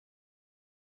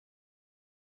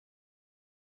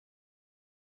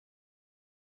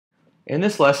In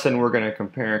this lesson, we're going to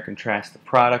compare and contrast the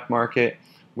product market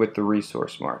with the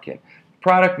resource market. The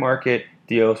product market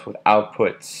deals with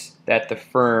outputs that the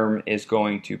firm is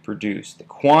going to produce, the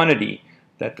quantity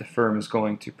that the firm is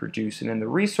going to produce. And in the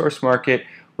resource market,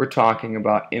 we're talking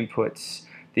about inputs,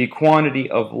 the quantity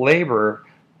of labor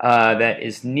that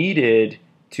is needed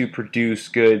to produce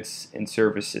goods and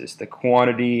services, the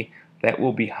quantity that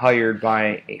will be hired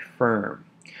by a firm.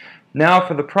 Now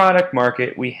for the product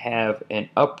market, we have an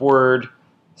upward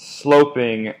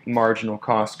sloping marginal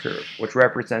cost curve, which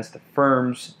represents the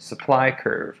firm's supply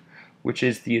curve, which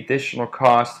is the additional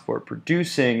cost for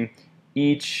producing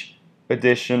each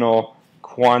additional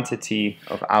quantity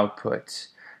of output.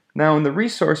 Now in the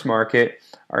resource market,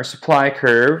 our supply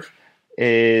curve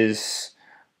is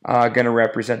going to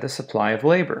represent the supply of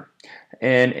labor,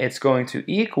 and it's going to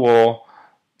equal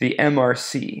the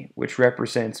MRC, which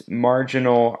represents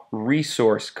Marginal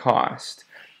Resource Cost,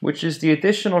 which is the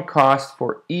additional cost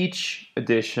for each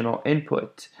additional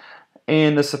input.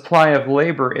 And the supply of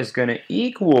labor is going to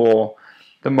equal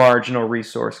the Marginal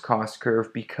Resource Cost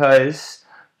curve because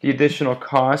the additional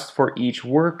cost for each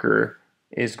worker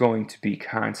is going to be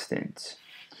constant.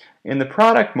 In the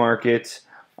product market,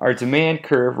 our demand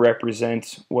curve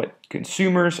represents what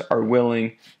consumers are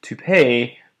willing to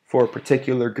pay for a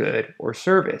particular good or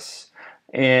service,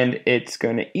 and it's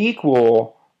going to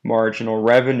equal marginal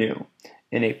revenue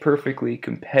in a perfectly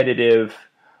competitive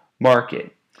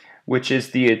market, which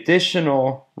is the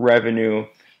additional revenue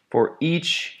for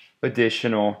each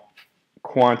additional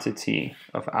quantity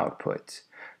of output.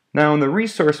 Now in the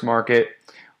resource market,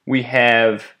 we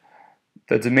have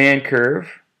the demand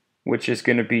curve, which is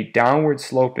going to be downward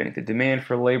sloping. The demand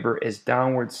for labor is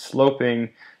downward sloping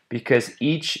because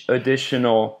each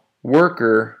additional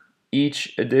worker,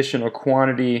 each additional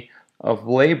quantity of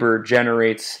labor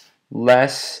generates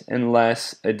less and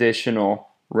less additional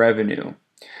revenue,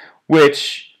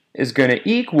 which is going to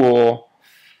equal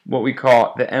what we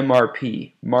call the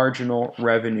MRP, Marginal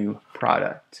Revenue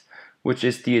Product, which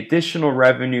is the additional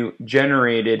revenue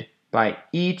generated by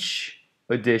each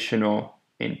additional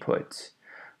input.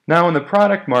 Now in the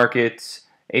product markets,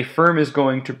 a firm is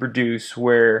going to produce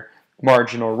where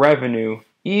marginal revenue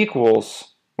equals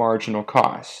marginal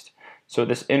cost. So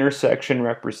this intersection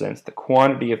represents the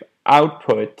quantity of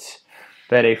output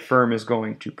that a firm is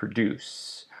going to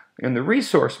produce. In the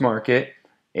resource market,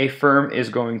 a firm is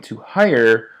going to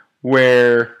hire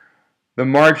where the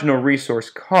marginal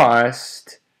resource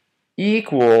cost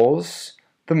equals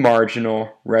the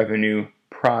marginal revenue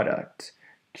product.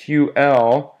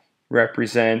 QL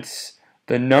represents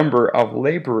the number of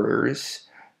laborers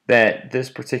that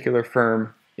this particular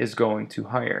firm is going to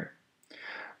hire.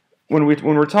 When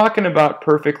we're talking about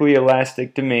perfectly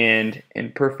elastic demand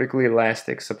and perfectly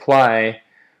elastic supply,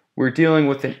 we're dealing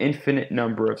with an infinite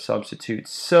number of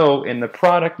substitutes. So in the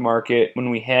product market, when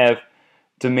we have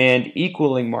demand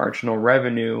equaling marginal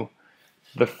revenue,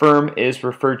 the firm is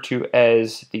referred to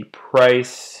as the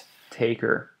price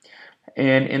taker.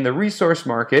 And in the resource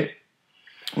market,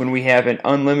 when we have an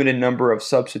unlimited number of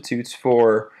substitutes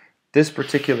for this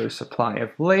particular supply of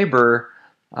labor,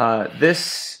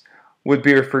 this would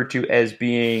be referred to as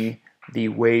being the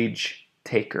wage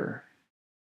taker.